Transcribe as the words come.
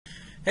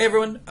Hey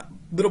everyone,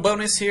 little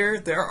bonus here.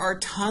 There are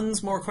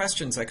tons more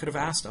questions I could have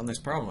asked on this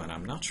problem, and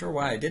I'm not sure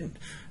why I didn't.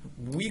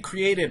 We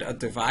created a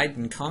divide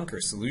and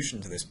conquer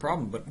solution to this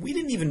problem, but we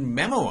didn't even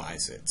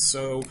memoize it.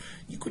 So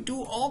you could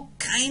do all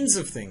kinds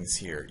of things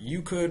here.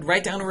 You could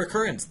write down a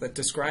recurrence that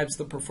describes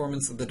the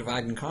performance of the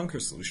divide and conquer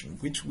solution,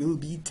 which will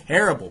be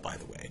terrible, by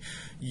the way.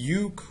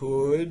 You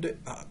could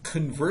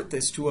convert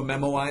this to a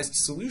memoized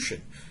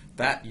solution.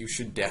 That you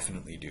should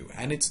definitely do.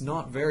 And it's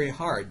not very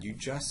hard. You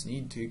just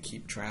need to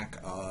keep track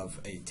of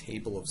a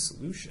table of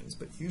solutions.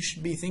 But you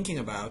should be thinking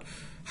about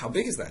how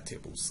big is that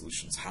table of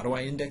solutions? How do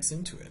I index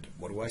into it?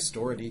 What do I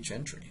store at each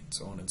entry? And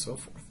so on and so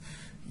forth.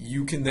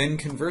 You can then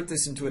convert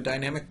this into a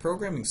dynamic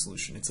programming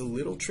solution. It's a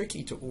little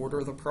tricky to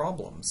order the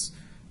problems,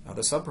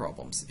 the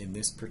subproblems in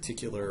this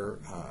particular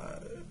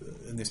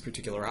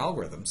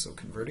algorithm. So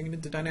converting it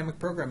into dynamic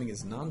programming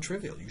is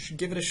non-trivial. You should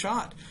give it a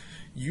shot.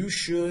 You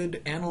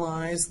should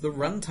analyze the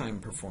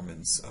runtime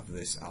performance of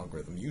this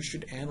algorithm. You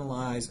should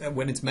analyze,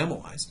 when it's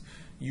memoized,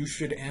 you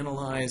should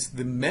analyze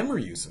the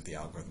memory use of the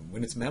algorithm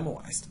when it's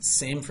memoized.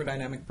 Same for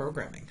dynamic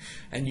programming.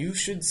 And you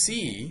should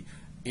see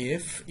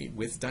if,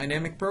 with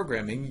dynamic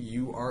programming,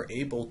 you are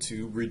able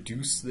to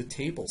reduce the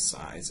table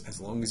size as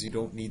long as you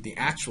don't need the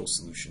actual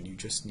solution. You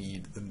just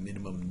need the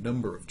minimum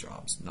number of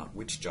jobs, not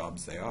which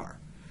jobs they are.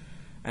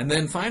 And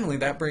then finally,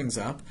 that brings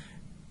up,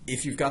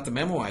 if you've got the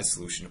memoized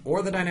solution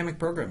or the dynamic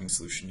programming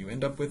solution, you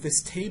end up with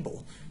this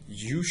table.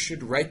 You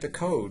should write the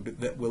code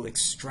that will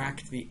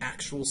extract the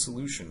actual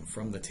solution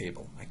from the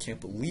table. I can't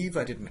believe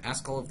I didn't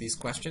ask all of these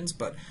questions,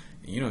 but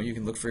you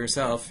can look for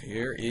yourself.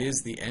 Here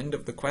is the end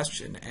of the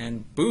question,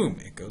 and boom,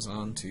 it goes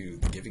on to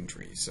the giving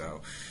tree.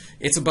 So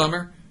it's a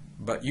bummer,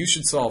 but you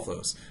should solve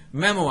those.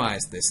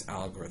 Memoize this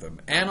algorithm.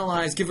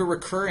 Analyze, give a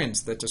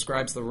recurrence that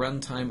describes the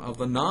runtime of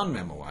the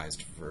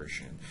non-memoized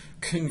version.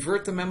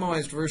 Convert the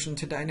memoized version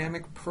to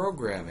dynamic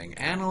programming.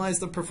 Analyze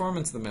the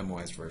performance of the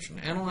memoized version.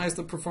 Analyze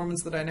the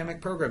performance of the dynamic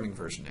programming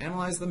version.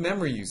 Analyze the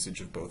memory usage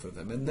of both of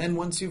them. And then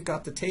once you've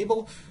got the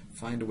table,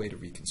 find a way to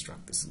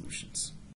reconstruct the solutions.